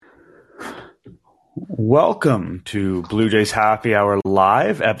Welcome to Blue Jays Happy Hour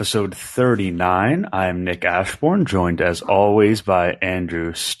Live, episode 39. I'm Nick Ashbourne, joined as always by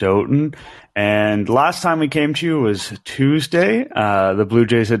Andrew Stoughton. And last time we came to you was Tuesday. The Blue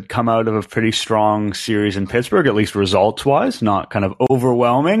Jays had come out of a pretty strong series in Pittsburgh, at least results-wise, not kind of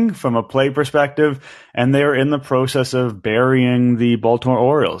overwhelming from a play perspective. And they're in the process of burying the Baltimore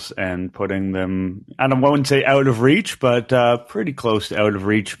Orioles and putting them, I wouldn't say out of reach, but pretty close to out of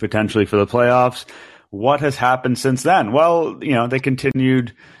reach potentially for the playoffs. What has happened since then? Well, they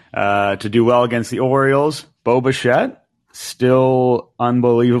continued to do well against the Orioles. Bo Bichette, still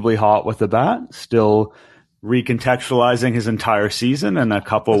unbelievably hot with the bat, still recontextualizing his entire season in a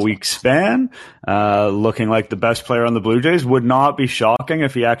couple weeks span, looking like the best player on the Blue Jays. Would not be shocking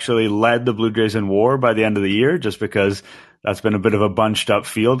if he actually led the Blue Jays in WAR by the end of the year, just because that's been a bit of a bunched up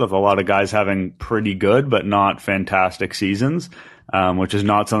field with a lot of guys having pretty good but not fantastic seasons. Which is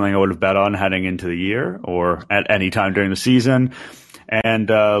not something I would have bet on heading into the year or at any time during the season. And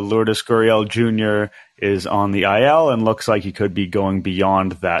Lourdes Gurriel Jr. is on the IL and looks like he could be going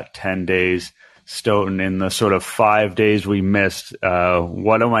beyond that 10 days. Stoughton, in the sort of 5 days we missed,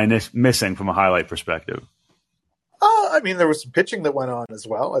 what am I missing from a highlight perspective? There was some pitching that went on as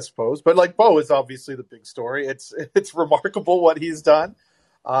well, I suppose. But Bo is obviously the big story. It's remarkable what he's done.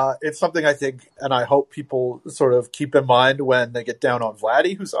 It's something I think, and I hope people sort of keep in mind when they get down on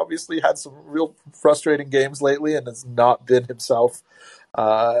Vladdy, who's obviously had some real frustrating games lately and has not been himself.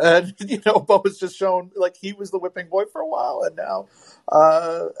 Bo has just shown like he was the whipping boy for a while, and now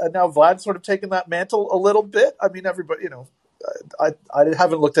Vlad's sort of taken that mantle a little bit. I mean, everybody, I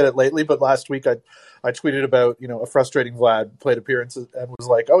haven't looked at it lately, but last week I tweeted about, a frustrating Vlad plate appearance and was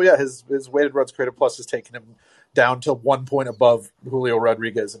like, oh yeah, his weighted runs created plus has taken him down to 1 point above Julio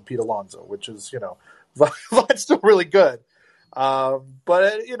Rodriguez and Pete Alonso, which is, Vlad's still really good.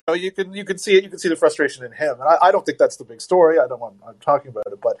 But you can see it. You can see the frustration in him. And I don't think that's the big story. I'm talking about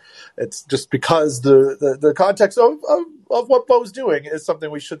it, but it's just because the context of what Bo's doing is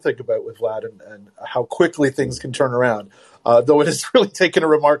something we should think about with Vlad and how quickly things can turn around. Though it has really taken a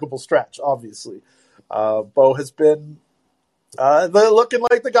remarkable stretch, obviously. Bo has been looking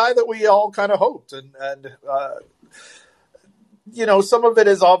like the guy that we all kind of hoped. And some of it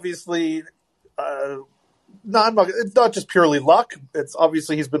is obviously it's not just purely luck. It's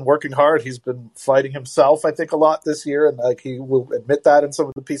obviously he's been working hard. He's been fighting himself, I think, a lot this year. And he will admit that in some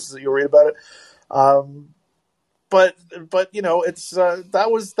of the pieces that you'll read about it. But it's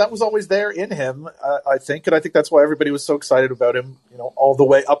that was always there in him, I think, and I think that's why everybody was so excited about him, all the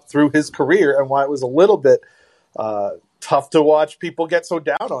way up through his career, and why it was a little bit tough to watch people get so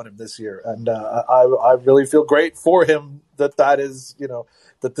down on him this year. And I really feel great for him that is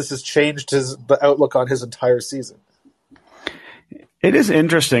that this has changed the outlook on his entire season. It is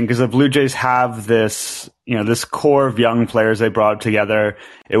interesting because the Blue Jays have this, this core of young players they brought together.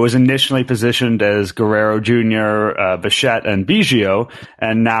 It was initially positioned as Guerrero Jr., Bichette, and Biggio,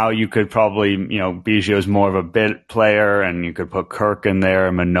 and now you could probably, Biggio is more of a bit player, and you could put Kirk in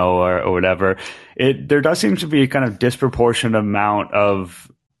there, Manoah, or whatever. There does seem to be a kind of disproportionate amount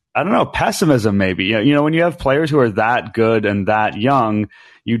of, pessimism maybe. When you have players who are that good and that young,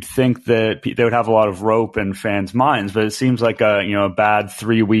 you'd think that they would have a lot of rope in fans' minds, but it seems like a bad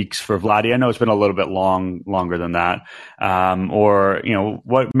 3 weeks for Vladdy. I know it's been a little bit longer than that.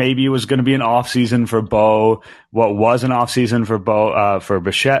 What maybe was going to be an off season for Bo, what was an off season for for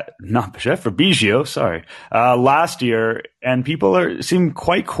Biggio, sorry, last year. And people seem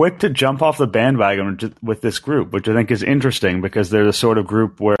quite quick to jump off the bandwagon with this group, which I think is interesting because they're the sort of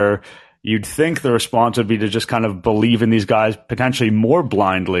group where you'd think the response would be to just kind of believe in these guys potentially more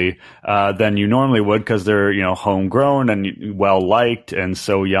blindly than you normally would because they're, homegrown and well-liked and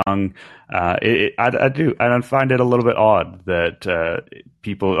so young. I find it a little bit odd that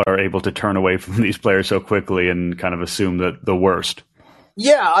people are able to turn away from these players so quickly and kind of assume that the worst.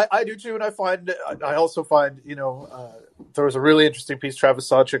 Yeah, I do too, and I also find there was a really interesting piece Travis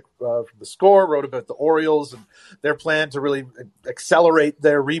Sawchik from The Score wrote about the Orioles and their plan to really accelerate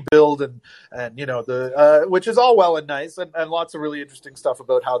their rebuild and which is all well and nice and lots of really interesting stuff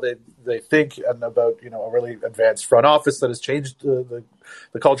about how they think and about a really advanced front office that has changed the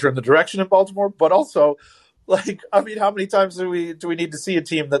culture and the direction in Baltimore, but also how many times do we need to see a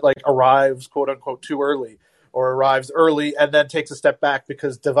team that arrives quote unquote too early or arrives early and then takes a step back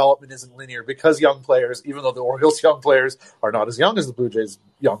because development isn't linear, because young players, even though the Orioles' young players are not as young as the Blue Jays'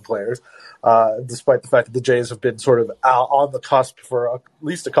 young players, despite the fact that the Jays have been sort of on the cusp for at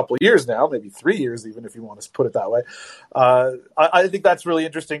least a couple of years now, maybe 3 years even, if you want to put it that way. I think that's really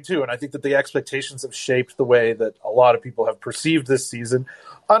interesting too, and I think that the expectations have shaped the way that a lot of people have perceived this season,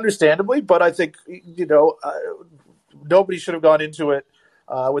 understandably, but I think, nobody should have gone into it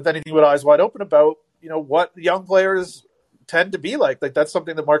with anything but eyes wide open about, what young players tend to be like. Like, that's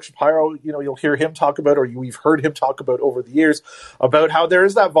something that Mark Shapiro, you'll hear him talk about, or we've heard him talk about over the years, about how there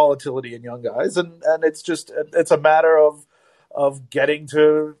is that volatility in young guys. And it's a matter of getting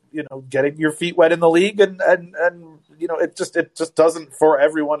your feet wet in the league. And it just doesn't, for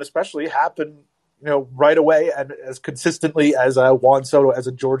everyone especially, happen, right away and as consistently as a Juan Soto, as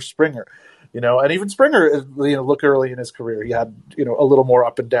a George Springer. And even Springer, look early in his career, he had, a little more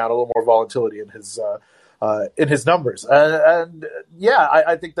up and down, a little more volatility in his numbers. I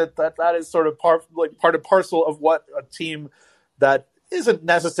think that is sort of part and parcel of what a team that isn't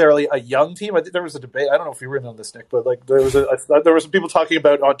necessarily a young team. I think there was a debate. I don't know if you were in on this, Nick, but there were some people talking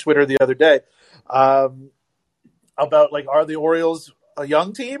about on Twitter the other day about, are the Orioles a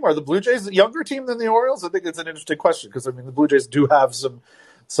young team? Are the Blue Jays a younger team than the Orioles? I think it's an interesting question, because the Blue Jays do have some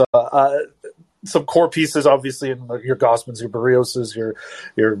core pieces, obviously, in your Gausmans, your Berrioses, your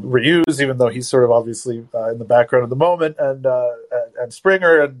Ryus, even though he's sort of obviously in the background at the moment, and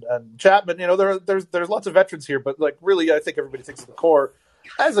Springer and Chapman. There's lots of veterans here, but really, I think everybody thinks of the core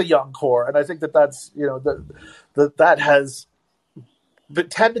as a young core, and I think that's that has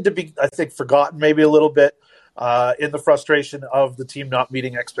tended to be, I think, forgotten maybe a little bit. In the frustration of the team not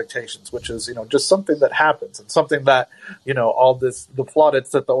meeting expectations, which is, just something that happens, and something that, the plaudits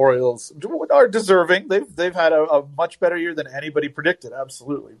that the Orioles are deserving. They've had a much better year than anybody predicted,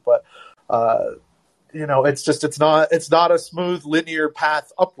 absolutely. But, it's not a smooth linear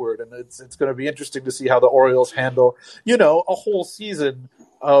path upward, and it's going to be interesting to see how the Orioles handle, a whole season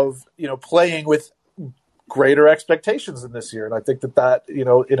of, playing with greater expectations than this year. And I think that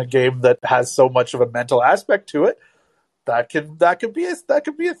in a game that has so much of a mental aspect to it, that could be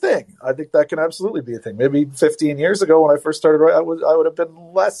a thing. I think that can absolutely be a thing. Maybe 15 years ago when I first started, I would have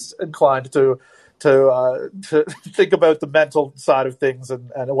been less inclined to think about the mental side of things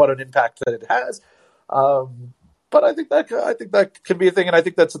and what an impact that it has. But I think that can be a thing, and I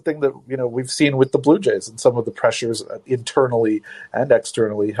think that's a thing that we've seen with the Blue Jays, and some of the pressures internally and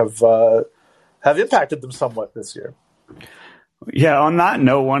externally have impacted them somewhat this year. Yeah, on that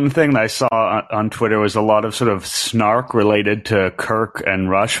note, one thing that I saw on Twitter was a lot of sort of snark related to Kirk and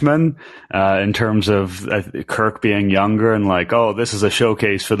Rutschman, in terms of Kirk being younger and this is a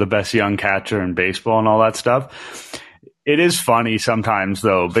showcase for the best young catcher in baseball and all that stuff. It is funny sometimes,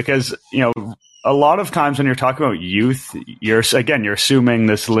 though, because, a lot of times when you're talking about youth, you're assuming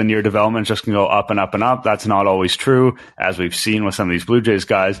this linear development is just going to go up and up and up. That's not always true, as we've seen with some of these Blue Jays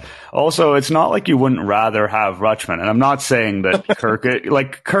guys. Also, it's not like you wouldn't rather have Rutschman. And I'm not saying that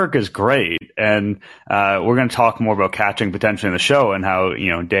Kirk is great. And we're going to talk more about catching potentially in the show, and how,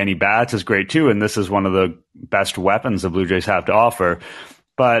 Danny Batts is great too. And this is one of the best weapons the Blue Jays have to offer.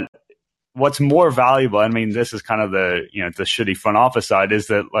 But what's more valuable, I mean, this is kind of the shitty front office side, is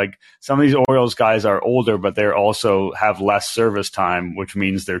that some of these Orioles guys are older, but they also have less service time, which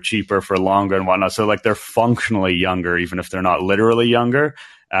means they're cheaper for longer and whatnot. So they're functionally younger, even if they're not literally younger.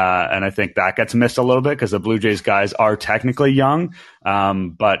 And I think that gets missed a little bit, because the Blue Jays guys are technically young,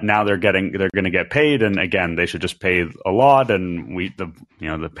 but now they're going to get paid, and again, they should just pay a lot, and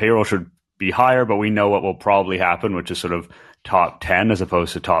the payroll should be higher, but we know what will probably happen, which is sort of top 10 as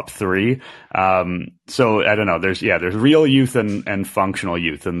opposed to top 3. So I don't know. There's real youth and functional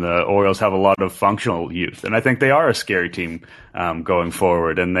youth, and the Orioles have a lot of functional youth. And I think they are a scary team going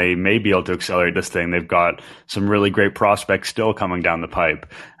forward, and they may be able to accelerate this thing. They've got some really great prospects still coming down the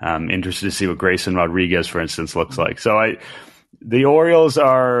pipe. Interested to see what Grayson Rodriguez, for instance, looks like. So the Orioles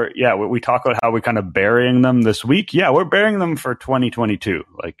are, we talk about how we're kind of burying them this week. Yeah, we're burying them for 2022.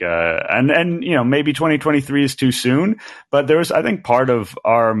 And maybe 2023 is too soon, but I think part of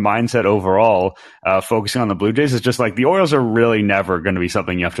our mindset overall, focusing on the Blue Jays, is just the Orioles are really never going to be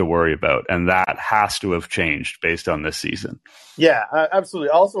something you have to worry about. And that has to have changed based on this season. Yeah, absolutely.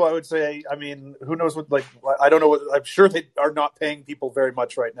 Also, I would say, who knows what, I don't know what, I'm sure they are not paying people very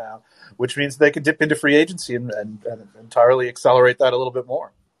much right now, which means they could dip into free agency and entirely accelerate that a little bit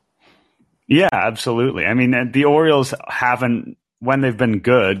more. Yeah, absolutely. The Orioles haven't, when they've been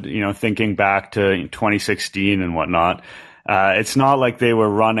good, thinking back to 2016 and whatnot, it's not like they were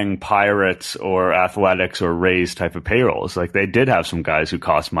running Pirates or Athletics or Rays type of payrolls. They did have some guys who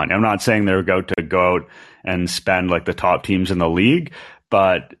cost money. I'm not saying they were going to go out and spend like the top teams in the league.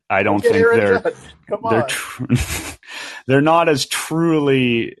 But I don't think they're not as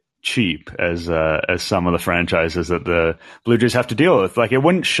truly cheap as some of the franchises that the Blue Jays have to deal with. Like, it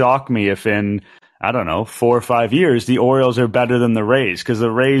wouldn't shock me if in, I don't know, 4 or 5 years, the Orioles are better than the Rays, because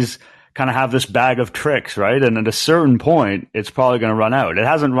the Rays kind of have this bag of tricks, right? And at a certain point, it's probably going to run out. It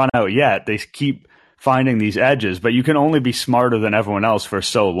hasn't run out yet. They keep finding these edges, but you can only be smarter than everyone else for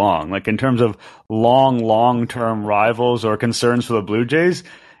so long. Like, in terms of long-term rivals or concerns for the Blue Jays,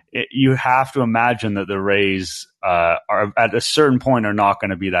 you have to imagine that the Rays are at a certain point are not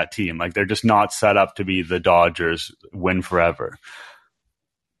going to be that team. Like, they're just not set up to be the Dodgers, win forever.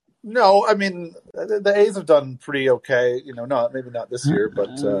 No, I mean, the A's have done pretty okay. Maybe not this year,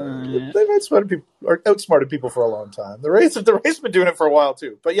 but they've outsmarted people for a long time. The Rays have been doing it for a while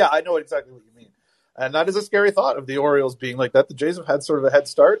too. But yeah, I know exactly what you mean. And that is a scary thought of the Orioles being like that. The Jays have had sort of a head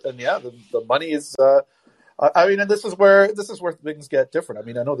start, and yeah, the money is. And this is where things get different. I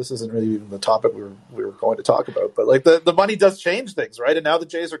mean, I know this isn't really even the topic we were going to talk about, but like the money does change things, right? And now the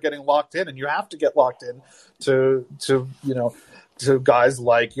Jays are getting locked in, and you have to get locked in to guys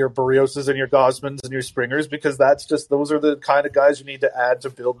like your Barrioses and your Gausmans and your Springers, because those are the kind of guys you need to add to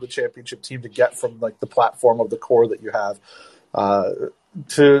build the championship team, to get from like the platform of the core that you have.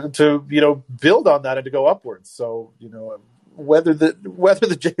 To build on that and to go upwards. So whether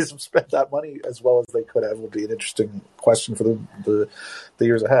the Jays have spent that money as well as they could have will be an interesting question for the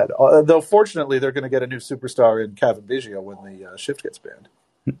years ahead. Though fortunately they're going to get a new superstar in Cavan Biggio when the shift gets banned.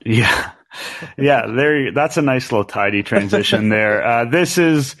 Yeah. That's a nice little tidy transition there. This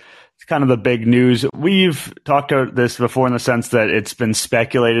is kind of the big news. We've talked about this before in the sense that it's been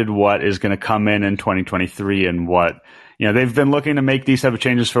speculated what is going to come in 2023 and what. They've been looking to make these type of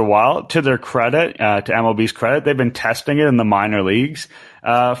changes for a while. To their credit, to MLB's credit, they've been testing it in the minor leagues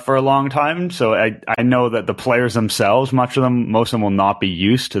for a long time. So I know that the players themselves, most of them will not be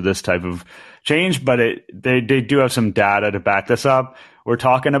used to this type of change, but they do have some data to back this up. We're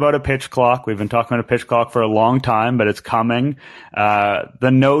talking about a pitch clock. We've been talking about a pitch clock for a long time, but it's coming.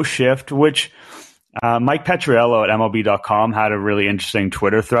 The no shift, which Mike Petriello at MLB.com had a really interesting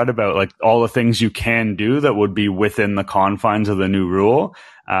Twitter thread about like all the things you can do that would be within the confines of the new rule.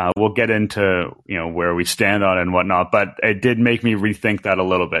 We'll get into, where we stand on it and whatnot, but it did make me rethink that a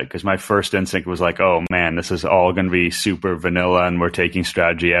little bit, because my first instinct was like, oh man, this is all going to be super vanilla and we're taking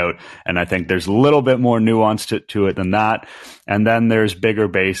strategy out. And I think there's a little bit more nuance to it than that. And then there's bigger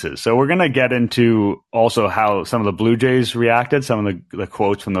bases. So we're going to get into also how some of the Blue Jays reacted, some of the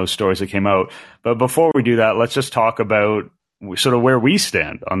quotes from those stories that came out. But before we do that, let's just talk about sort of where we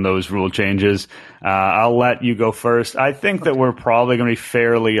stand on those rule changes. I'll let you go first. I think that we're probably going to be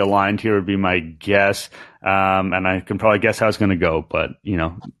fairly aligned here, would be my guess. And I can probably guess how it's going to go, but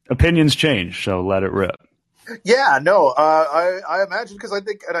opinions change, so let it rip. Yeah, no, I imagine, because I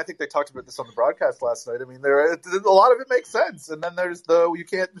think they talked about this on the broadcast last night. I mean, a lot of it makes sense, and then there's you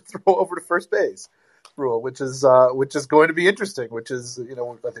can't throw over to first base rule, which is going to be interesting. Which is,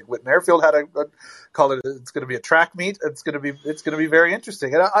 I think Whit Merrifield had a call it. It's going to be a track meet. It's going to be very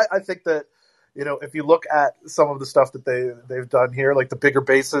interesting, and I think that if you look at some of the stuff that they've done here, like the bigger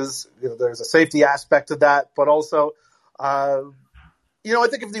bases, there's a safety aspect to that, but also. I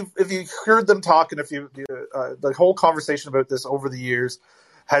think if you heard them talk, and if the whole conversation about this over the years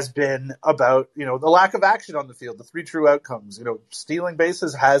has been about, the lack of action on the field, the 3 true outcomes, stealing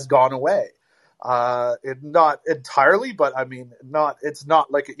bases has gone away. Not entirely, but I mean, it's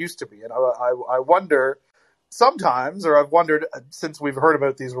not like it used to be. And I wonder sometimes, or I've wondered since we've heard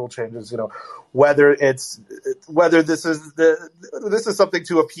about these rule changes, whether this is something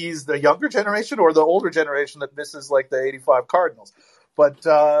to appease the younger generation or the older generation that misses like the '85 Cardinals. But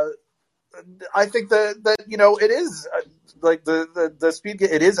I think that it is like the speed game.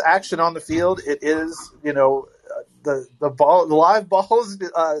 It is action on the field. It is the live balls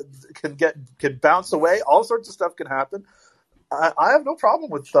can bounce away. All sorts of stuff can happen. I have no problem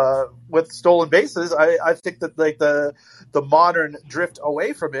with stolen bases. I think that like the modern drift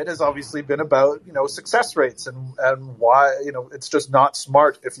away from it has obviously been about success rates and why it's just not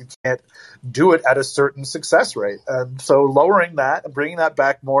smart if you can't do it at a certain success rate. And so lowering that and bringing that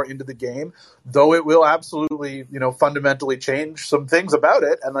back more into the game, though it will absolutely fundamentally change some things about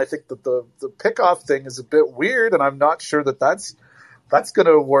it. And I think that the pickoff thing is a bit weird, and I'm not sure that that's going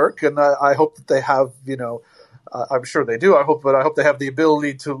to work. And I hope that they have I'm sure they do. I hope they have the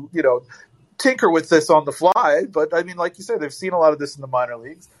ability to, tinker with this on the fly. But I mean, like you said, they've seen a lot of this in the minor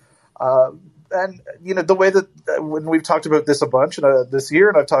leagues, and the way that when we've talked about this a bunch this year,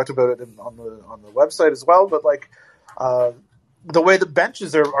 and I've talked about it on the website as well. But like, the way the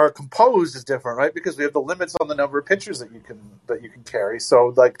benches are composed is different, right? Because we have the limits on the number of pitchers that you can carry.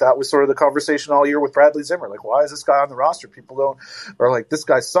 So like that was sort of the conversation all year with Bradley Zimmer. Like, why is this guy on the roster? People are like, this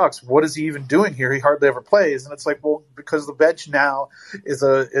guy sucks. What is he even doing here? He hardly ever plays. And it's like, well, because the bench now is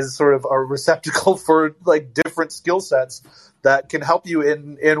sort of a receptacle for like different skill sets that can help you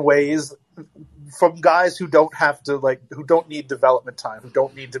in ways from guys who don't need development time, who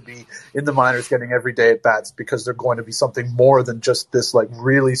don't need to be in the minors getting every day at bats, because they're going to be something more than just this like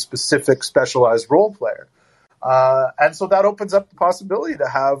really specific specialized role player. And so that opens up the possibility to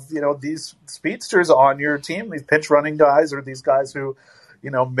have, these speedsters on your team, these pinch running guys, or these guys who,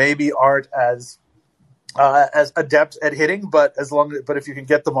 maybe aren't as adept at hitting, but if you can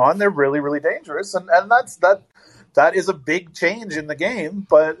get them on, they're really, really dangerous. And that is a big change in the game,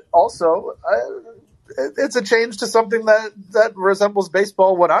 but also it's a change to something that resembles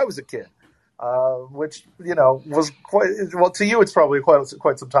baseball when I was a kid, which was quite well. To you, it's probably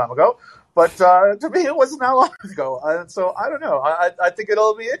quite some time ago, but to me, it wasn't that long ago. And so I don't know. I think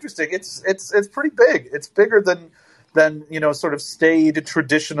it'll be interesting. It's pretty big. It's bigger than sort of staid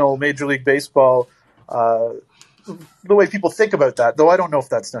traditional Major League Baseball. The way people think about that, though I don't know if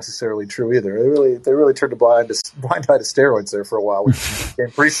that's necessarily true either. They really turned a blind eye to steroids there for a while, which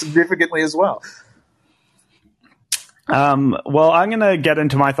came pretty significantly as well. Well, I'm going to get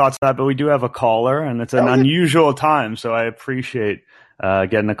into my thoughts on that, but we do have a caller, and it's an unusual time, so I appreciate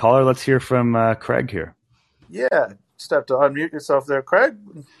getting a caller. Let's hear from Craig here. Yeah, just have to unmute yourself there, Craig.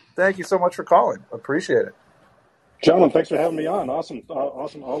 Thank you so much for calling. Appreciate it. Gentlemen, thanks for having me on. Awesome.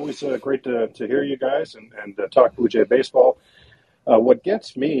 Always great to hear you guys and talk Blue Jay baseball. What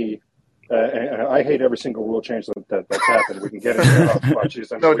gets me, and I hate every single rule change that's happened. We can get into that.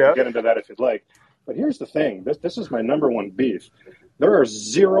 We can get into that if you'd like. But here's the thing. This is my number one beef. There are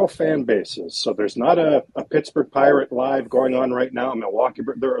zero fan bases. So there's not a Pittsburgh Pirate live going on right now in Milwaukee.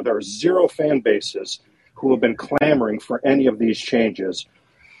 There are zero fan bases who have been clamoring for any of these changes.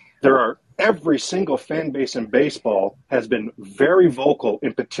 Every single fan base in baseball has been very vocal,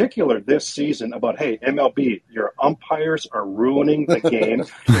 in particular this season, about, hey, MLB, your umpires are ruining the game.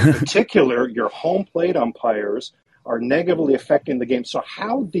 In particular, your home plate umpires are negatively affecting the game. So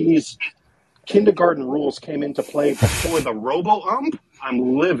how these kindergarten rules came into play before the robo-ump,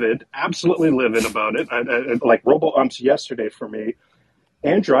 I'm livid, absolutely livid about it. Like robo-umps yesterday for me.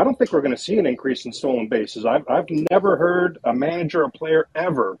 Andrew, I don't think we're going to see an increase in stolen bases. I've never heard a manager or player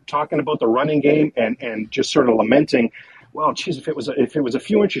ever talking about the running game and just sort of lamenting, well, geez, if it was a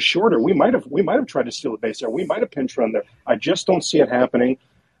few inches shorter, we might have tried to steal a base there. We might have pinch run there. I just don't see it happening.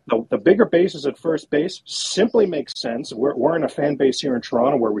 The bigger bases at first base simply makes sense. We're in a fan base here in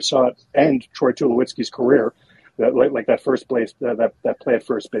Toronto where we saw it end Troy Tulowitzki's career, that first place that play at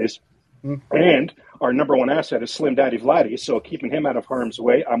first base. Mm-hmm. And our number one asset is Slim Daddy Vladdy, so keeping him out of harm's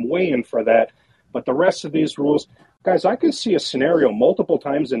way, I'm way in for that. But the rest of these rules, guys, I can see a scenario multiple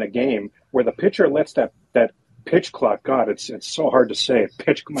times in a game where the pitcher lets that pitch clock, God, it's so hard to say,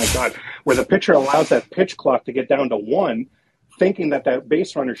 my God, where the pitcher allows that pitch clock to get down to 1, thinking that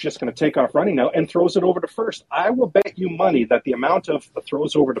base runner is just going to take off running now and throws it over to first. I will bet you money that the amount of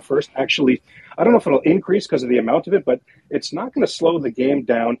throws over to first actually, I don't know if it'll increase because of the amount of it, but it's not going to slow the game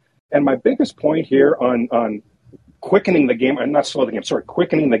down. And my biggest point here on quickening the game,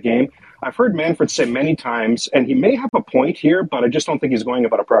 quickening the game, I've heard Manfred say many times, and he may have a point here, but I just don't think he's going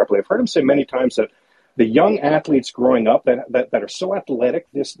about it properly. I've heard him say many times that the young athletes growing up that are so athletic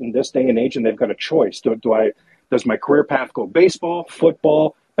in this day and age, and they've got a choice. Does my career path go baseball,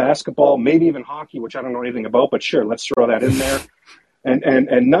 football, basketball, maybe even hockey, which I don't know anything about, but sure, let's throw that in there.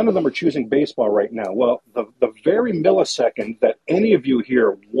 And none of them are choosing baseball right now. Well, the very millisecond that any of you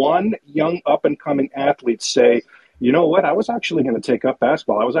hear one young up-and-coming athlete say, you know what, I was actually going to take up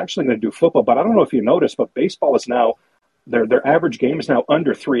basketball, I was actually going to do football, but I don't know if you noticed, but baseball is now, their average game is now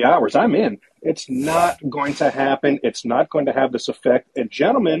under 3 hours. I'm in. It's not going to happen. It's not going to have this effect. And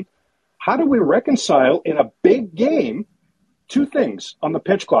gentlemen, how do we reconcile in a big game two things on the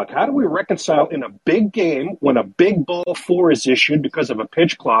pitch clock? How do we reconcile in a big game when a big ball 4 is issued because of a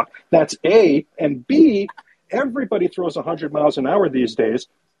pitch clock? That's A. And B, everybody throws 100 miles an hour these days.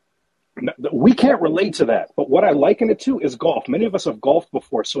 We can't relate to that. But what I liken it to is golf. Many of us have golfed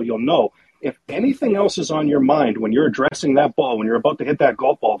before, so you'll know. If anything else is on your mind when you're addressing that ball, when you're about to hit that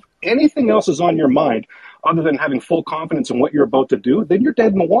golf ball, if anything else is on your mind other than having full confidence in what you're about to do, then you're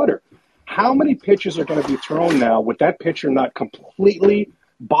dead in the water. How many pitches are going to be thrown now with that pitcher not completely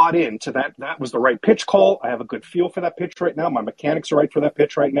bought into that? That was the right pitch call. I have a good feel for that pitch right now. My mechanics are right for that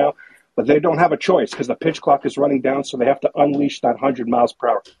pitch right now. But they don't have a choice because the pitch clock is running down, so they have to unleash that 100 miles per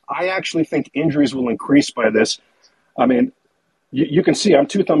hour. I actually think injuries will increase by this. I mean, You can see I'm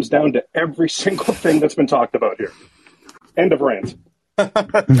 2 thumbs down to every single thing that's been talked about here. End of rant.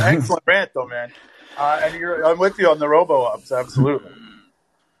 Excellent rant, though, man. And I'm with you on the robo-ups, absolutely.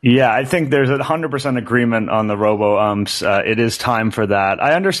 Yeah, I think there's 100% agreement on the robo-umps. It is time for that.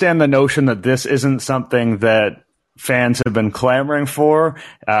 I understand the notion that this isn't something that fans have been clamoring for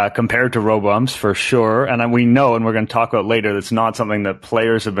compared to robo-umps, for sure. And we know, and we're going to talk about later, that's not something that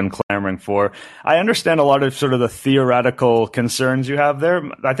players have been clamoring for. I understand a lot of sort of the theoretical concerns you have there.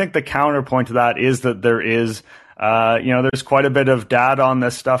 I think the counterpoint to that is that there is there's quite a bit of data on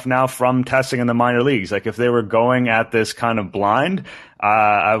this stuff now from testing in the minor leagues. Like if they were going at this kind of blind,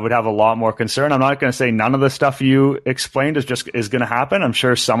 I would have a lot more concern. I'm not going to say none of the stuff you explained is going to happen. I'm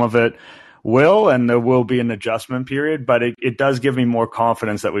sure some of it will, and there will be an adjustment period, but it does give me more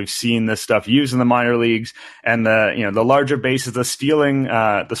confidence that we've seen this stuff used in the minor leagues, and the larger bases, the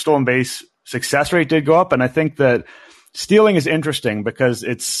stolen base success rate did go up. And I think that stealing is interesting because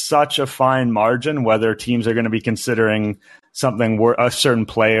it's such a fine margin whether teams are going to be considering something, a certain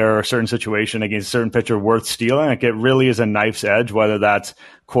player or a certain situation against a certain pitcher worth stealing. Like it really is a knife's edge, whether that's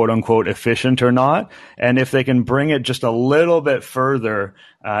quote unquote efficient or not. And if they can bring it just a little bit further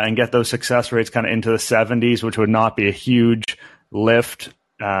and get those success rates kind of into the 70s, which would not be a huge lift.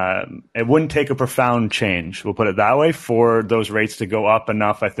 It wouldn't take a profound change, we'll put it that way, for those rates to go up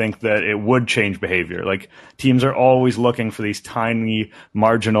enough. I think that it would change behavior. Like teams are always looking for these tiny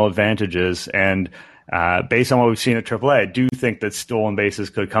marginal advantages. And based on what we've seen at AAA, I do think that stolen bases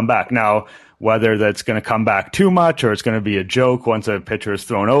could come back. Now, whether that's going to come back too much or it's going to be a joke once a pitcher is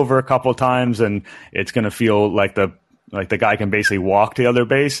thrown over a couple times and it's going to feel like the guy can basically walk to the other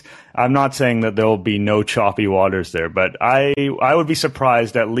base. I'm not saying that there'll be no choppy waters there, but I would be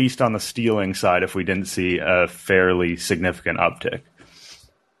surprised, at least on the stealing side, if we didn't see a fairly significant uptick.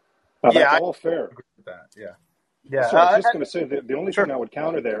 That's all fair. Yeah. So I was just going to say the only thing I would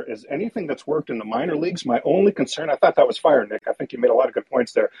counter there is anything that's worked in the minor leagues. My only concern, I thought that was fire, Nick. I think you made a lot of good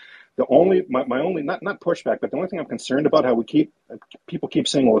points there. My only not pushback, but the only thing I'm concerned about, how people keep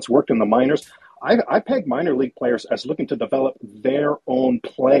saying, well, it's worked in the minors. I peg minor league players as looking to develop their own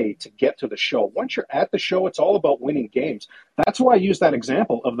play to get to the show. Once you're at the show, it's all about winning games. That's why I use that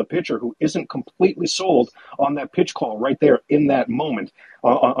example of the pitcher who isn't completely sold on that pitch call right there in that moment,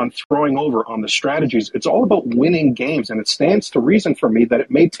 on throwing over, on the strategies. It's all about winning games, and it stands to reason for me that it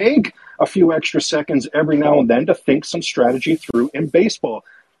may take a few extra seconds every now and then to think some strategy through in baseball.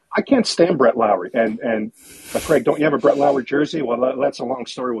 I can't stand Brett Lowry. And Craig, don't you have a Brett Lowry jersey? Well, that's a long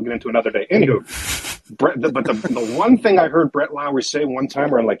story. We'll get into another day. Anywho, the one thing I heard Brett Lowry say one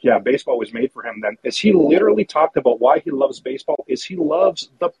time where I'm like, yeah, baseball was made for him then, is he literally talked about why he loves baseball, is he loves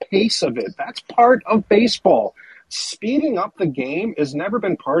the pace of it. That's part of baseball. Speeding up the game has never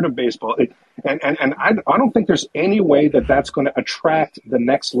been part of baseball. And I don't think there's any way that that's going to attract the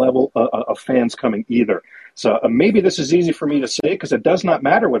next level of fans coming either. So maybe this is easy for me to say because it does not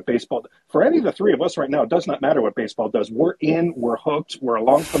matter what baseball – for any of the three of us right now, it does not matter what baseball does. We're in, we're hooked, we're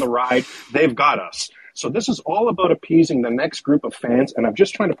along for the ride. They've got us. So this is all about appeasing the next group of fans, and I'm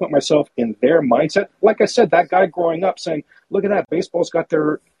just trying to put myself in their mindset. Like I said, that guy growing up saying, look at that, baseball's got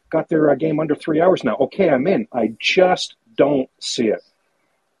their game under 3 hours now. Okay, I'm in. I just don't see it.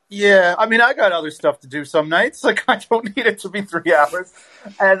 Yeah, I mean, I got other stuff to do some nights. Like, I don't need it to be 3 hours.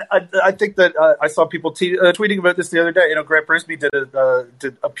 And I think that I saw people tweeting about this the other day. You know, Grant Brisbee did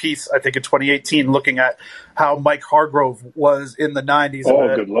a piece, I think, in 2018, looking at how Mike Hargrove was in the 90s.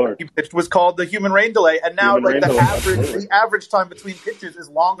 Oh, good Lord. It was called the human rain delay. And now, the average time between pitches is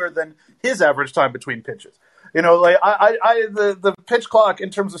longer than his average time between pitches. You know, like the pitch clock in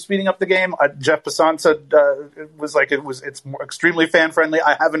terms of speeding up the game, Jeff Passan said it's more extremely fan friendly.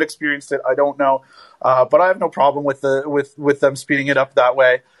 I haven't experienced it, I don't know, but I have no problem with them speeding it up that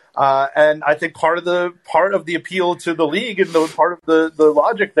way. And I think part of the appeal to the league and part of the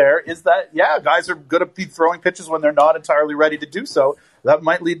logic there is that guys are going to be throwing pitches when they're not entirely ready to do so. That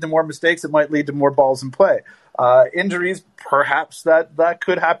might lead to more mistakes. It might lead to more balls in play. Injuries, perhaps that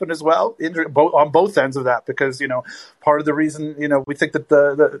could happen as well. On both ends of that, because part of the reason we think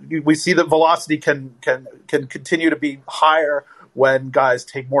that we see that velocity can continue to be higher when guys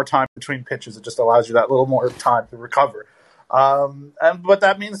take more time between pitches. It just allows you that little more time to recover. But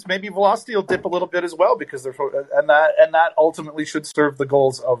that means maybe velocity will dip a little bit as well, because that ultimately should serve the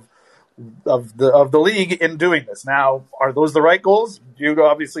goals of the league in doing this. Now, are those the right goals? You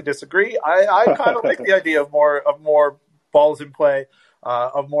obviously disagree. I kind of like the idea of more balls in play,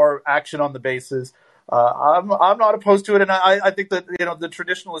 of more action on the bases. I'm not opposed to it, and I think that the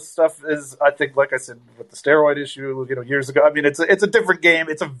traditionalist stuff is, I think, like I said, with the steroid issue years ago. I mean, it's a different game.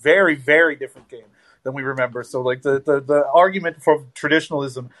 It's a very, very different game than we remember. So like the argument for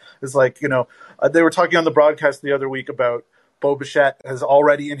traditionalism is like, they were talking on the broadcast the other week about Bo Bichette has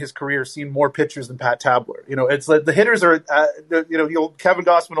already in his career seen more pitchers than Pat Tabler. It's like the hitters are, Kevin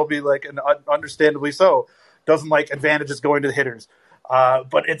Gossman will be like, and understandably so, doesn't like advantages going to the hitters.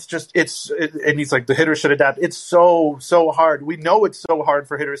 But and he's like, the hitters should adapt. It's so hard. We know it's so hard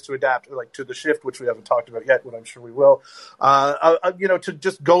for hitters to adapt, like to the shift, which we haven't talked about yet, but I'm sure we will. To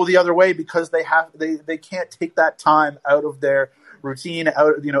just go the other way because they can't take that time out of their routine,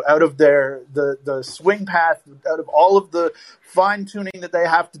 out of the swing path, out of all of the fine tuning that they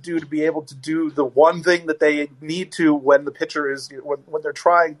have to do to be able to do the one thing that they need to when the pitcher is when they're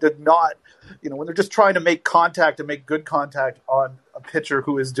trying to not, when they're just trying to make contact and make good contact on a pitcher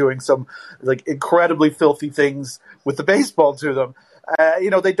who is doing some like incredibly filthy things with the baseball to them.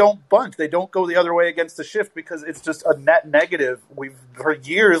 They don't bunt. They don't go the other way against the shift because it's just a net negative. For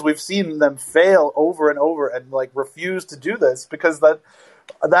years we've seen them fail over and over and like refuse to do this because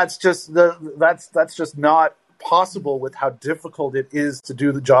that's just not possible with how difficult it is to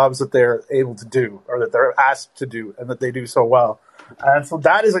do the jobs that they're able to do or that they're asked to do and that they do so well. And so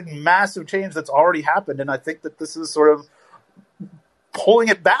that is a massive change that's already happened. And I think that this is sort of pulling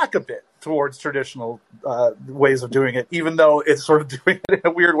it back a bit towards traditional ways of doing it, even though it's sort of doing it in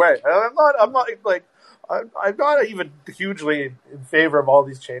a weird way. And I'm not even hugely in favor of all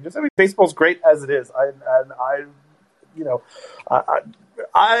these changes. I mean, baseball's great as it is.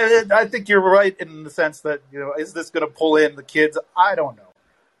 I think you're right in the sense that, is this going to pull in the kids? I don't know.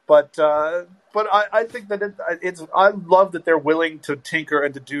 But I think that I love that they're willing to tinker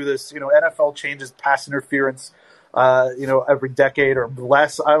and to do this. NFL changes pass interference, every decade or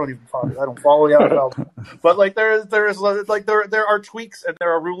less. I don't follow the NFL, but like there are tweaks and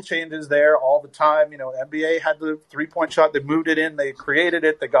there are rule changes there all the time. NBA had the 3-point shot, they moved it in, they created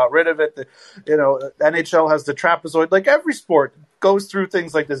it, they got rid of it. NHL has the trapezoid. Like every sport goes through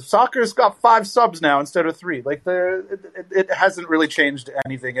things like this. Soccer's got 5 subs now instead of 3. Like it hasn't really changed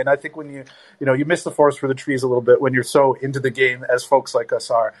anything. And I think when you miss the forest for the trees a little bit when you're so into the game as folks like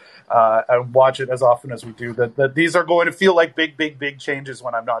us are, and watch it as often as we do, that these are going to feel like big changes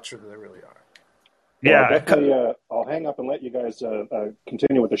when I'm not sure that they really are. Yeah, well, definitely. I'll hang up and let you guys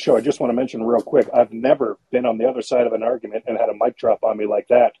continue with the show. I just want to mention real quick, I've never been on the other side of an argument and had a mic drop on me like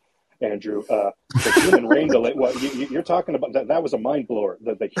that, Andrew. The human rain delay, well, you're talking about that was a mind blower.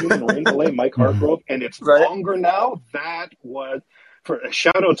 The human rain delay, Mike Hargrove, and it's longer now. That was, for a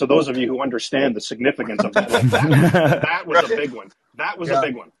shout out to those of you who understand the significance of that. That was a big one. That was a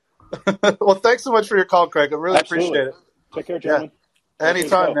big one. Well, thanks so much for your call, Craig. I really appreciate it. Take care, gentlemen. Yeah.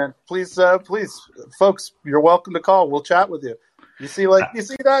 Anytime, man. Please, folks, you're welcome to call. We'll chat with you. You see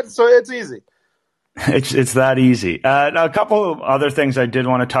that? So it's easy. It's that easy. Now, a couple of other things I did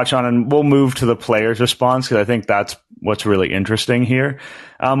want to touch on, and we'll move to the players' response because I think that's what's really interesting here.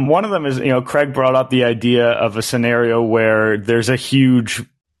 One of them is, Craig brought up the idea of a scenario where there's a huge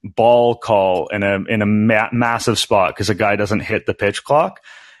ball call in a massive spot because a guy doesn't hit the pitch clock.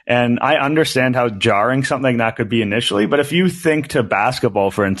 And I understand how jarring something that could be initially, but if you think to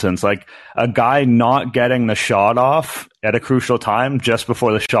basketball, for instance, like a guy not getting the shot off at a crucial time just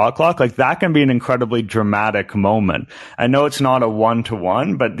before the shot clock, like that can be an incredibly dramatic moment. I know it's not a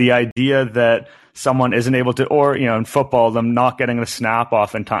 1-to-1, but the idea that someone isn't able to, or, in football, them not getting the snap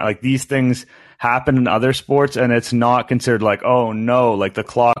off in time, like these things happen in other sports and it's not considered like, oh no, like the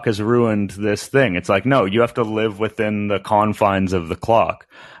clock has ruined this thing. It's like, no, you have to live within the confines of the clock.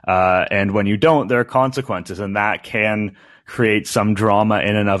 And when you don't, there are consequences, and that can create some drama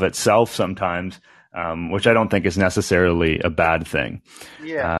in and of itself sometimes, which I don't think is necessarily a bad thing.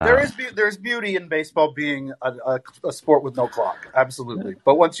 Yeah, there's beauty in baseball being a sport with no clock, absolutely.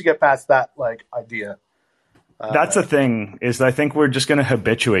 But once you get past that idea, that's the thing, is I think we're just going to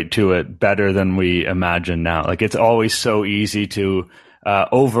habituate to it better than we imagine now. Like it's always so easy to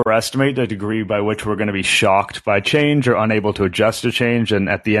overestimate the degree by which we're going to be shocked by change or unable to adjust to change. And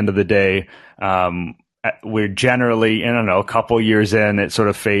at the end of the day, we're generally, a couple years in, it sort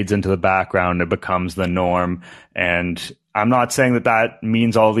of fades into the background. It becomes the norm. And I'm not saying that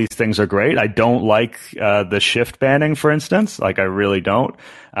means all these things are great. I don't like the shift banning, for instance. Like, I really don't.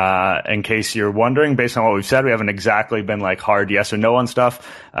 In case you're wondering, based on what we've said, we haven't exactly been like hard yes or no on stuff.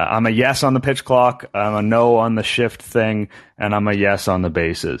 I'm a yes on the pitch clock. I'm a no on the shift thing. And I'm a yes on the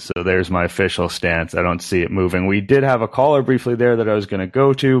bases. So there's my official stance. I don't see it moving. We did have a caller briefly there that I was going to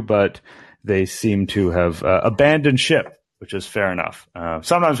go to, but they seem to have abandoned ship, which is fair enough.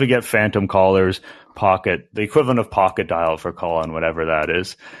 Sometimes we get phantom callers, the equivalent of pocket dial for call on whatever that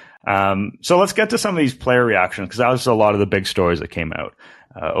is. So let's get to some of these player reactions, because that was a lot of the big stories that came out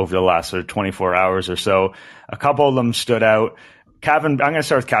over the last sort of 24 hours or so. A couple of them stood out. I'm going to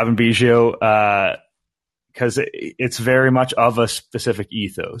start with Cavan Biggio, because it's very much of a specific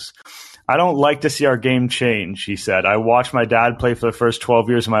ethos. I don't like to see our game change, he said. I watched my dad play for the first 12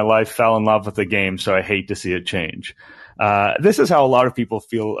 years of my life, fell in love with the game, so I hate to see it change. This is how a lot of people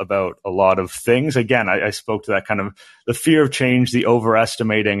feel about a lot of things. Again, I spoke to that kind of the fear of change, the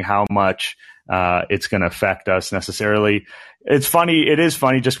overestimating how much it's going to affect us necessarily. It is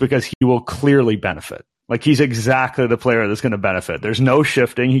funny just because he will clearly benefit. Like, he's exactly the player that's going to benefit. There's no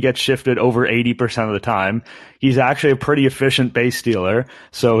shifting. He gets shifted over 80% of the time. He's actually a pretty efficient base stealer,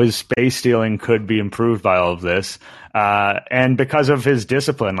 so his base stealing could be improved by all of this. And because of his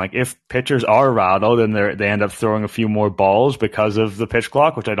discipline, like, if pitchers are rattled and they end up throwing a few more balls because of the pitch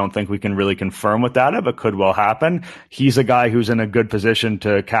clock, which I don't think we can really confirm with data, but could well happen, he's a guy who's in a good position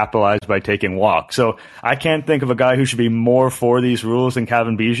to capitalize by taking walks. So I can't think of a guy who should be more for these rules than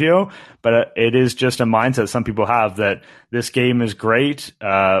Cavan Biggio, but it is just a mindset some people have that this game is great.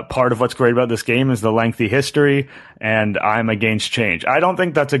 Part of what's great about this game is the lengthy history, and I'm against change. I don't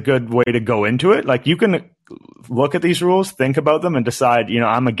think that's a good way to go into it. Like, you can look at these rules, think about them, and decide,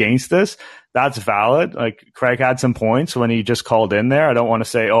 I'm against this. That's valid. Like, Craig had some points when he just called in there. I don't want to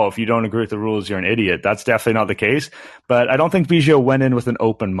say, if you don't agree with the rules, you're an idiot. That's definitely not the case. But I don't think Biggio went in with an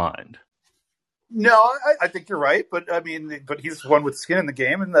open mind. No, I think you're right. But he's one with skin in the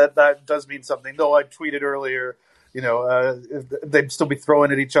game, and that does mean something. Though I tweeted earlier, they'd still be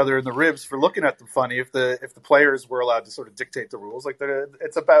throwing at each other in the ribs for looking at them funny if the players were allowed to sort of dictate the rules. Like,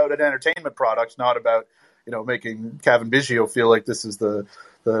 it's about an entertainment product, not about making Cavan Biggio feel like this is the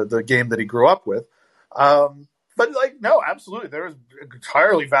game that he grew up with. But no, absolutely, there is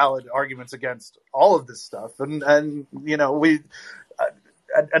entirely valid arguments against all of this stuff, and the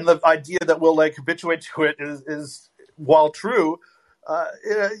idea that we'll habituate to it is while true.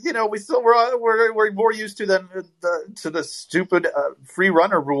 We're more used to the stupid free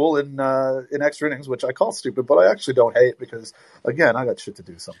runner rule in extra innings, which I call stupid, but I actually don't hate, because again, I got shit to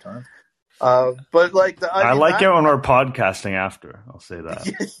do sometimes. But I like it when we're podcasting after. I'll say that.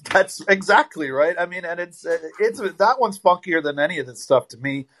 That's exactly right. I mean, and it's that one's funkier than any of this stuff to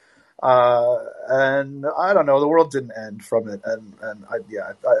me. And I don't know, the world didn't end from it, and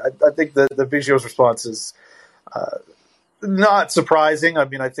I think the Biggio's response is not surprising. I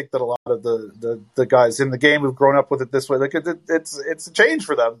mean, I think that a lot of the guys in the game who've grown up with it this way, it's a change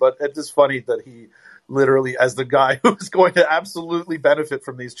for them. But it's just funny that he literally, as the guy who's going to absolutely benefit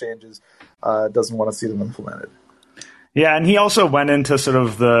from these changes, doesn't want to see them implemented. Yeah, and he also went into sort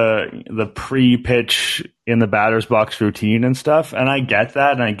of the pre-pitch in the batter's box routine and stuff, and I get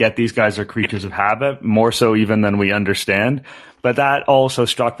that, and I get these guys are creatures of habit, more so even than we understand, but that also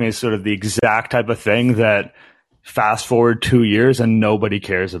struck me as sort of the exact type of thing that fast forward 2 years and nobody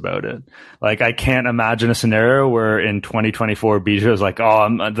cares about it. Like, I can't imagine a scenario where in 2024 Biggio is like,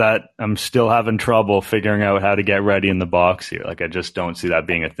 I'm still having trouble figuring out how to get ready in the box here. Like, I just don't see that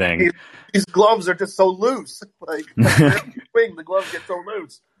being a thing. These gloves are just so loose. Like, the gloves get so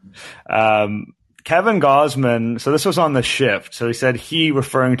loose. Kevin Gausman, so this was on the shift. So he said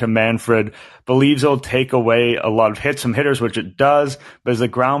referring to Manfred, believes it'll take away a lot of hits from hitters, which it does, but as the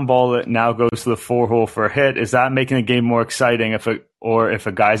ground ball that now goes to the 4-hole for a hit, is that making the game more exciting if a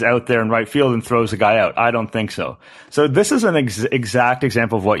guy's out there in right field and throws a guy out? I don't think so. So this is an exact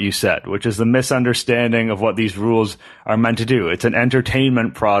example of what you said, which is the misunderstanding of what these rules are meant to do. It's an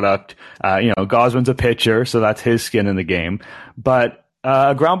entertainment product. Gausman's a pitcher, so that's his skin in the game. But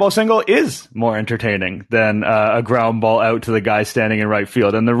a ground ball single is more entertaining than a ground ball out to the guy standing in right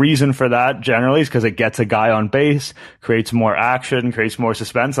field. And the reason for that generally is because it gets a guy on base, creates more action, creates more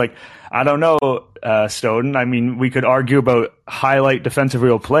suspense. Like, I don't know, Stoughton. I mean, we could argue about highlight defensive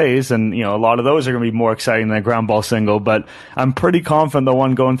reel plays, and, a lot of those are going to be more exciting than a ground ball single, but I'm pretty confident the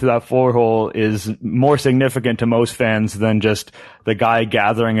one going through that 4-hole is more significant to most fans than just the guy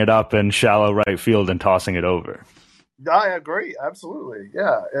gathering it up in shallow right field and tossing it over. I agree, absolutely.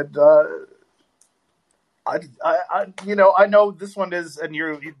 Yeah, and I know this one is, and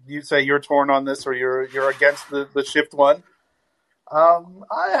you say you're torn on this, or you're against the shift one.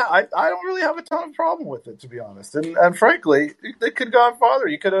 I don't really have a ton of problem with it, to be honest, and frankly, it could have gone farther.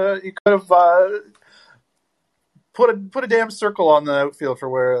 You could have put a damn circle on the outfield for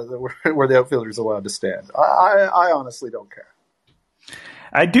where the outfielder is allowed to stand. I honestly don't care.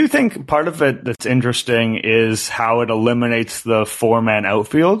 I do think part of it that's interesting is how it eliminates the 4-man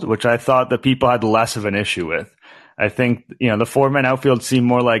outfield, which I thought that people had less of an issue with. I think, the 4-man outfield seemed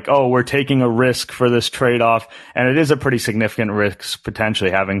more like, oh, we're taking a risk for this trade-off. And it is a pretty significant risk, potentially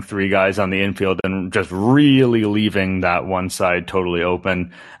having 3 guys on the infield and just really leaving that one side totally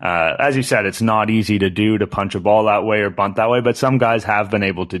open. As you said, it's not easy to do, to punch a ball that way or bunt that way, but some guys have been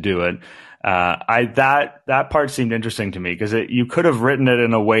able to do it. That part seemed interesting to me because you could have written it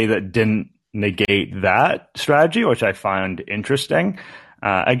in a way that didn't negate that strategy, which I find interesting.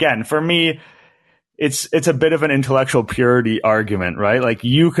 Again, for me, it's a bit of an intellectual purity argument, right? Like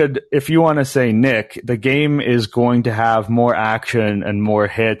you could, if you want to say, Nick, the game is going to have more action and more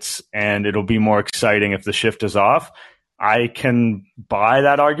hits and it'll be more exciting if the shift is off. I can buy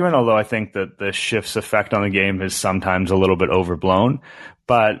that argument, although I think that the shift's effect on the game is sometimes a little bit overblown.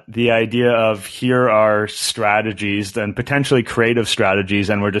 But the idea of here are strategies and potentially creative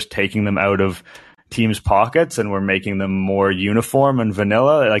strategies, and we're just taking them out of teams' pockets and we're making them more uniform and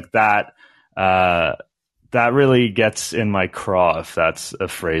vanilla, like that, that really gets in my craw, if that's a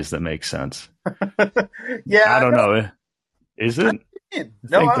phrase that makes sense. Yeah. I don't know. Is it? I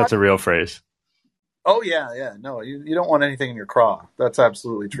think that's a real phrase. Oh, yeah. No, you don't want anything in your craw. That's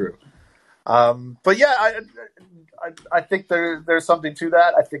absolutely true. But yeah, I think there's something to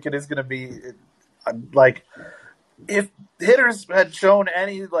that. I think it is going to be like if hitters had shown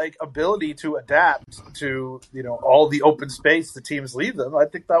any ability to adapt to all the open space the teams leave them, I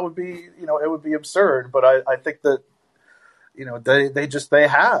think that would be it would be absurd. But I think that they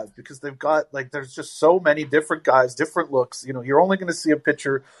have, because they've got there's just so many different guys, different looks. You're only going to see a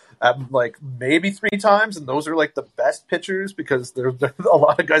pitcher maybe 3 times, and those are the best pitchers because a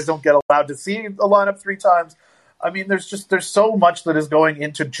lot of guys don't get allowed to see a lineup 3 times. I mean, there's so much that is going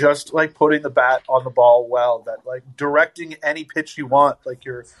into just putting the bat on the ball well, that directing any pitch you want, like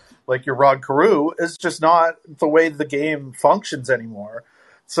your Rod Carew, is just not the way the game functions anymore.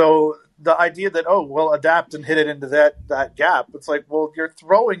 So the idea that adapt and hit it into that gap, it's you're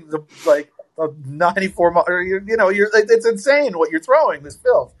throwing the a 94 it's insane what you're throwing, this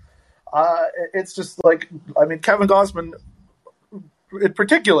filth. It's just Kevin Gausman in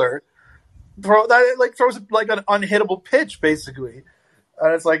particular throws an unhittable pitch basically,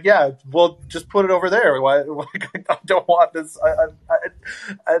 and it's just put it over there. Why I don't want this.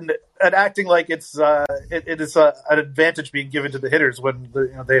 And acting like it is an advantage being given to the hitters when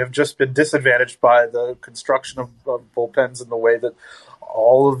they have just been disadvantaged by the construction of bullpens and the way that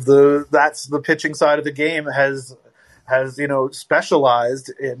that's the pitching side of the game has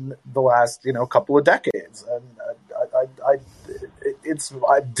specialized in the last couple of decades. And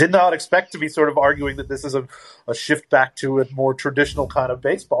I did not expect to be sort of arguing that this is a shift back to a more traditional kind of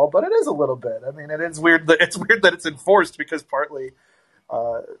baseball, but it is a little bit. I mean, it is weird that it's enforced, because partly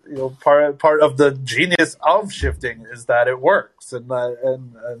part of the genius of shifting is that it works and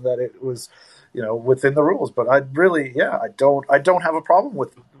that it was within the rules. But I don't have a problem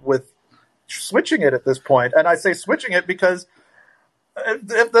with switching it at this point. And I say switching it because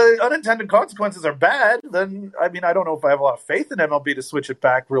if the unintended consequences are bad, then I don't know if I have a lot of faith in MLB to switch it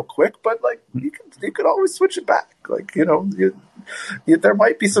back real quick. But you could always switch it back. There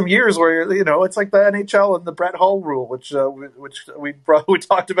might be some years where it's like the NHL and the Brett Hull rule, which we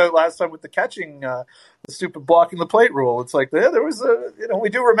talked about last time with the catching, the stupid blocking the plate rule. It's there was we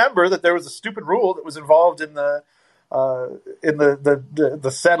do remember that there was a stupid rule that was involved in the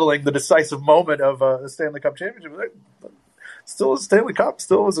settling, the decisive moment of the Stanley Cup championship. Still a Stanley Cup.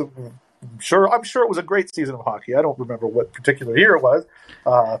 Still was I'm sure it was a great season of hockey. I don't remember what particular year it was.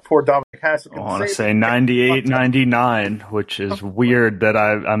 Poor Dominic Hasek. I want to say 98, 99, which is weird that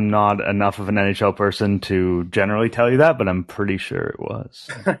I'm not enough of an NHL person to generally tell you that, but I'm pretty sure it was.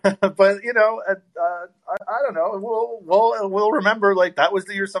 But I don't know. We'll remember that was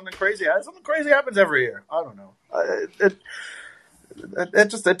the year something crazy happened. Something crazy happens every year. I don't know.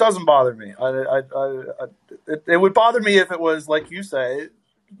 It doesn't bother me. It would bother me if it was, like you say,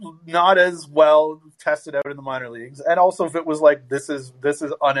 not as well tested out in the minor leagues, and also if it was this is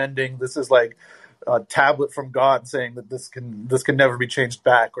unending. This is a tablet from God saying that this can never be changed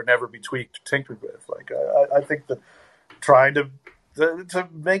back or never be tweaked or tinkered with. I think that trying to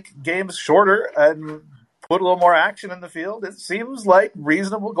make games shorter and put a little more action in the field, it seems like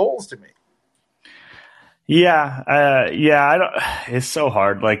reasonable goals to me. Yeah. I don't. It's so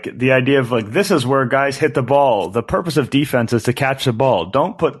hard. The idea of this is where guys hit the ball. The purpose of defense is to catch the ball.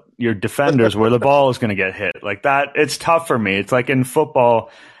 Don't put your defenders where the ball is going to get hit. That, it's tough for me. It's in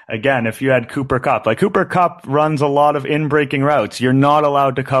football. Again, if you had Cooper Kupp, Cooper Kupp runs a lot of in-breaking routes. You're not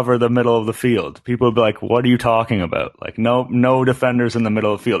allowed to cover the middle of the field. People would be like, "What are you talking about?" No defenders in the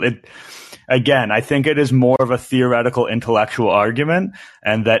middle of the field. again, I think it is more of a theoretical intellectual argument,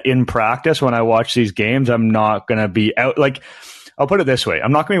 and that in practice, when I watch these games, I'm not going to be out. Like, I'll put it this way.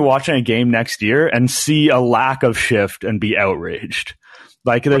 I'm not going to be watching a game next year and see a lack of shift and be outraged.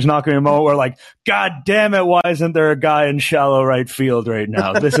 Like, there's not going to be a moment where, like, God damn it, why isn't there a guy in shallow right field right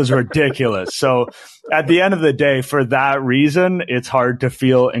now? This is ridiculous. So at the end of the day, for that reason, it's hard to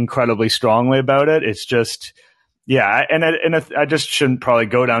feel incredibly strongly about it. It's just, yeah. And I just shouldn't probably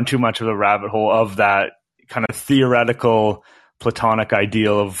go down too much of the rabbit hole of that kind of theoretical platonic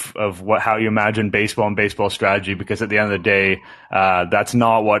ideal of how you imagine baseball and baseball strategy, because at the end of the day, that's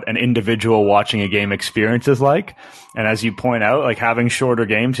not what an individual watching a game experience is like. And as you point out, like, having shorter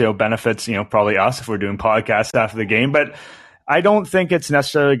games, benefits, probably us if we're doing podcasts after the game, but I don't think it's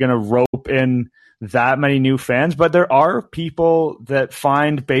necessarily going to rope in that many new fans, but there are people that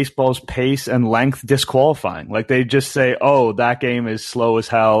find baseball's pace and length disqualifying. Like, they just say, oh, that game is slow as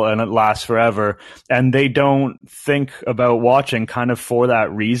hell and it lasts forever. And they don't think about watching kind of for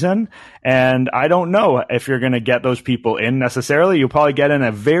that reason. And I don't know if you're going to get those people in necessarily. You'll probably get in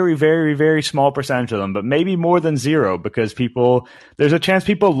a very, very, very small percentage of them, but maybe more than zero, because there's a chance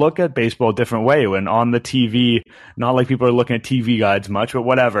people look at baseball a different way when on the TV, not like people are looking at TV guides much, but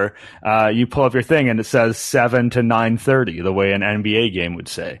whatever. You pull up your thing and it says 7 to 9:30, the way an NBA game would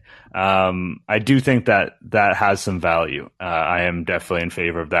say. I do think that has some value. I am definitely in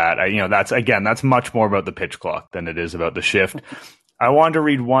favor of that. That's much more about the pitch clock than it is about the shift. I wanted to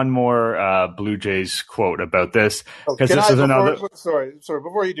read one more Blue Jays quote about this, because this is another. Sorry.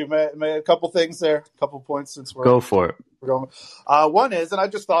 Before you do, may a couple things there, a couple points since we're go for it. We're going. One is, and I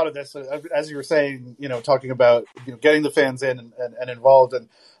just thought of this as you were saying, talking about getting the fans in and involved,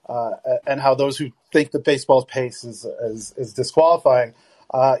 and how those who think that baseball's pace is disqualifying.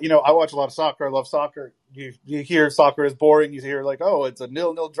 I watch a lot of soccer. I love soccer. You hear soccer is boring. You hear, like, oh, it's a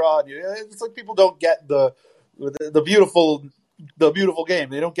 0-0 draw. It's like people don't get the beautiful game.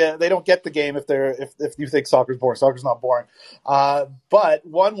 They don't get the game if you think soccer's boring. Soccer's not boring. But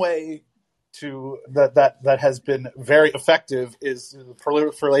one way to that has been very effective is the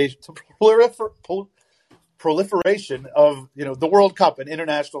proliferation of the World Cup and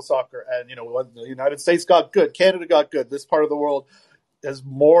international soccer. And when the United States got good, Canada got good, this part of the world is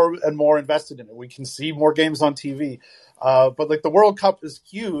more and more invested in it. We can see more games on TV. But like, the World Cup is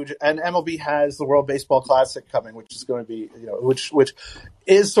huge, and MLB has the World Baseball Classic coming, which is going to be, which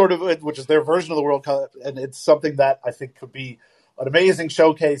is which is their version of the World Cup, and it's something that I think could be an amazing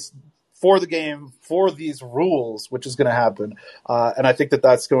showcase for the game, for these rules, which is going to happen, and I think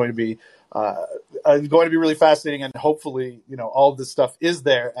that's going to be really fascinating, and hopefully, all of this stuff is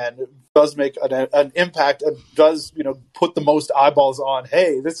there and it does make an impact and does, put the most eyeballs on,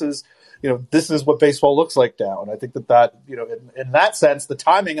 hey, this is what baseball looks like now. And I think that in that sense, the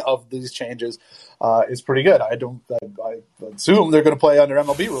timing of these changes is pretty good. I assume they're going to play under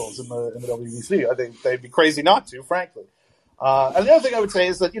MLB rules in the WBC. I think they'd be crazy not to, frankly. And the other thing I would say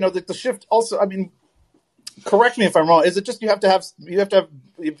is that, the shift also, I mean, correct me if I'm wrong, is it just you have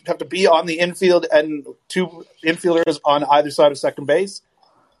to be on the infield and two infielders on either side of second base?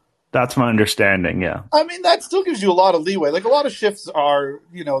 That's my understanding, yeah. I mean, that still gives you a lot of leeway. Like, a lot of shifts are,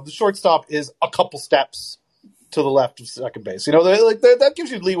 the shortstop is a couple steps to the left of second base. That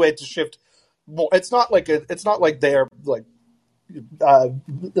gives you leeway to shift more. It's not like they're like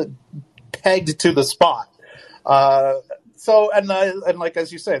pegged to the spot. So, and like,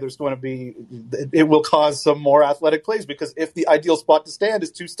 as you say, there's going to be, it will cause some more athletic plays, because if the ideal spot to stand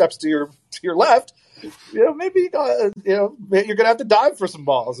is 2 steps to your left, maybe you're going to have to dive for some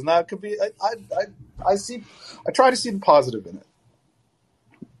balls, and that could be. I try to see the positive in it.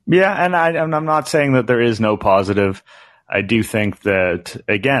 Yeah, and I'm not saying that there is no positive. I do think that,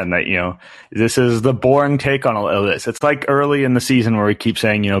 again, that, this is the boring take on all of this. It's like early in the season where we keep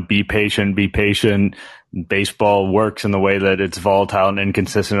saying, be patient, be patient. Baseball works in the way that it's volatile and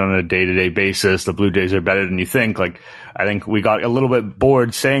inconsistent on a day-to-day basis. The Blue Jays are better than you think. Like, I think we got a little bit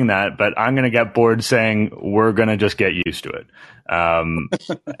bored saying that, but I'm going to get bored saying we're going to just get used to it. Yeah.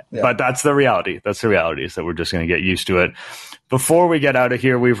 But that's the reality. That's the reality, is that we're just going to get used to it. Before we get out of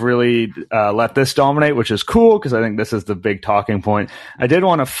here, we've really let this dominate, which is cool, because I think this is the big talking point. I did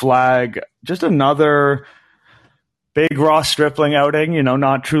want to flag just another big Ross Stripling outing,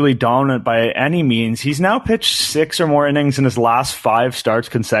 not truly dominant by any means. He's now pitched 6 or more innings in his last 5 starts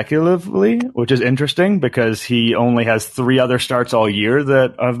consecutively, which is interesting because he only has 3 other starts all year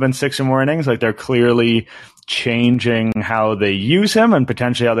that have been 6 or more innings. Like, they're clearly changing how they use him and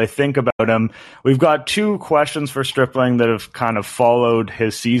potentially how they think about him. We've got 2 questions for Stripling that have kind of followed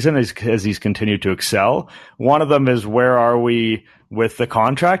his season as he's continued to excel. One of them is, where are we with the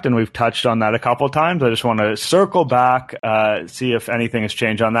contract, and we've touched on that a couple of times. I just want to circle back, see if anything has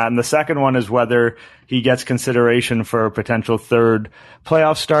changed on that. And the second one is whether he gets consideration for a potential third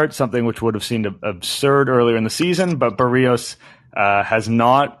playoff start, something which would have seemed absurd earlier in the season, but Barrios has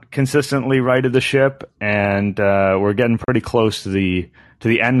not consistently righted the ship, and we're getting pretty close to the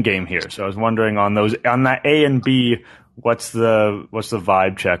end game here. So I was wondering on that A and B, what's the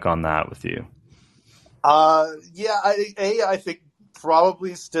vibe check on that with you? I think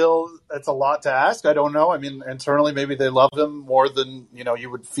probably still it's a lot to ask. I don't know. I mean, internally maybe they love him more than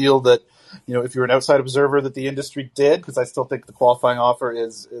you would feel that if you're an outside observer that the industry did, because I still think the qualifying offer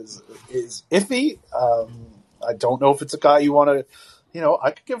is iffy. I don't know if it's a guy you want to.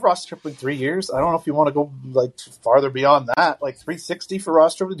 I could give Ross Stripling 3 years. I don't know if you want to go like farther beyond that, like 360 for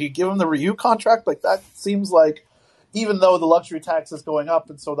Ross Stripling. Do you give him the Ryu contract? Like that seems like, even though the luxury tax is going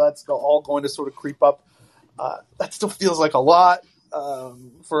up, and so that's all going to sort of creep up. That still feels like a lot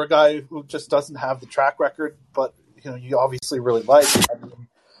for a guy who just doesn't have the track record, but you obviously really like.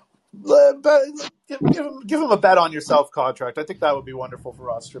 Give him a bet on yourself contract. I think that would be wonderful for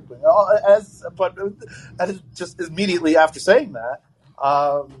Ross Stripling. But just immediately after saying that,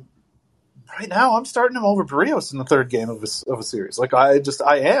 right now I'm starting him over Barrios in the third game of a series. Like I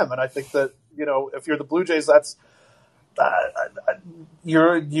am, and I think that if you're the Blue Jays, that's.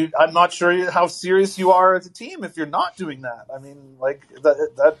 I'm not sure how serious you are as a team if you're not doing that. I mean, like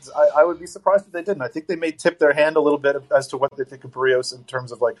I would be surprised if they didn't. I think they may tip their hand a little bit as to what they think of Barrios in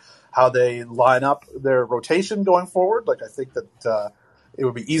terms of like how they line up their rotation going forward. Like I think that it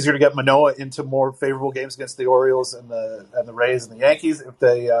would be easier to get Manoah into more favorable games against the Orioles and the Rays and the Yankees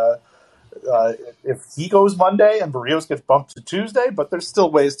if he goes Monday and Barrios gets bumped to Tuesday. But there's still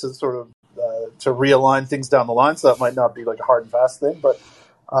ways to sort of to realign things down the line, so that might not be like a hard and fast thing. But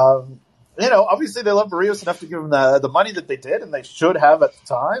obviously they love Barrios enough to give him the money that they did, and they should have at the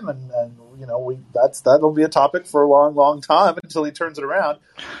time. And that'll be a topic for a long, long time until he turns it around.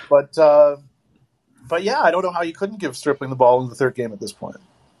 But yeah, I don't know how you couldn't give Stripling the ball in the third game at this point.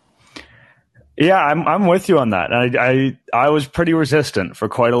 Yeah, I'm with you on that. I was pretty resistant for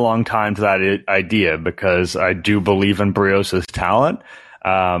quite a long time to that idea because I do believe in Barrios' talent.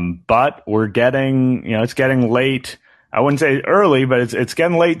 But we're getting, it's getting late. I wouldn't say early, but it's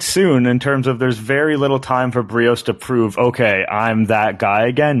getting late soon in terms of there's very little time for Barrios to prove, okay, I'm that guy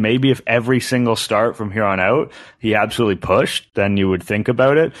again. Maybe if every single start from here on out, he absolutely pushed, then you would think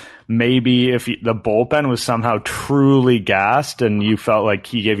about it. Maybe if the bullpen was somehow truly gassed and you felt like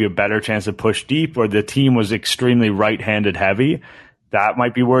he gave you a better chance to push deep, or the team was extremely right-handed heavy, that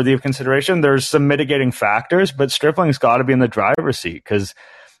might be worthy of consideration. There's some mitigating factors, but Stripling's got to be in the driver's seat because,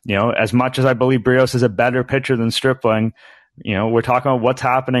 as much as I believe Barrios is a better pitcher than Stripling, we're talking about what's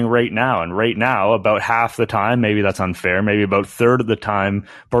happening right now. And right now, about half the time, maybe that's unfair, maybe about a third of the time,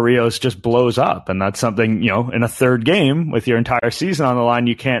 Barrios just blows up. And that's something, in a third game with your entire season on the line,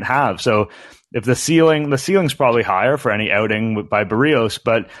 you can't have. So if the ceiling's probably higher for any outing by Barrios,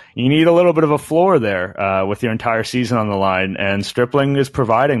 but you need a little bit of a floor there with your entire season on the line, and Stripling is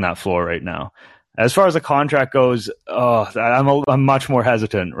providing that floor right now. As far as the contract goes, I'm much more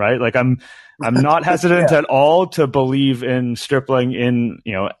hesitant, right? Like I'm not hesitant at all to believe in Stripling in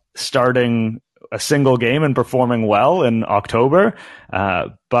starting a single game and performing well in October,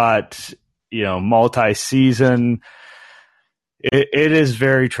 but multi-season. It is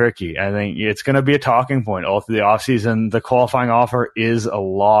very tricky. I think it's going to be a talking point all through the offseason. The qualifying offer is a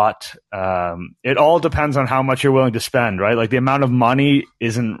lot. It all depends on how much you're willing to spend, right? Like the amount of money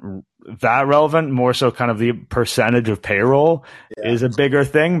isn't that relevant. More so kind of the percentage of payroll is a bigger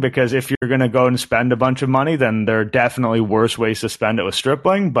thing, because if you're going to go and spend a bunch of money, then there are definitely worse ways to spend it with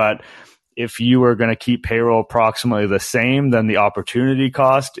Stripling. But if you are going to keep payroll approximately the same, then the opportunity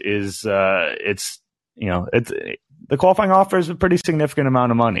cost is the qualifying offer is a pretty significant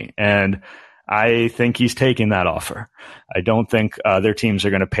amount of money, and I think he's taking that offer. I don't think their teams are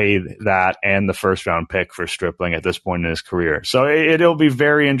going to pay that and the first round pick for Stripling at this point in his career. So it'll be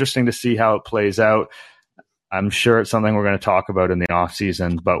very interesting to see how it plays out. I'm sure it's something we're going to talk about in the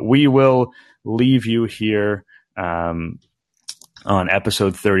offseason, but we will leave you here on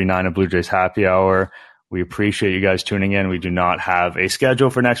episode 39 of Blue Jays Happy Hour. We appreciate you guys tuning in. We do not have a schedule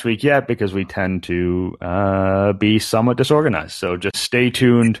for next week yet because we tend to be somewhat disorganized. So just stay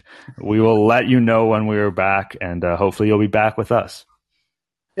tuned. We will let you know when we are back, and hopefully you'll be back with us.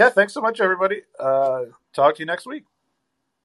 Yeah, thanks so much, everybody. Talk to you next week.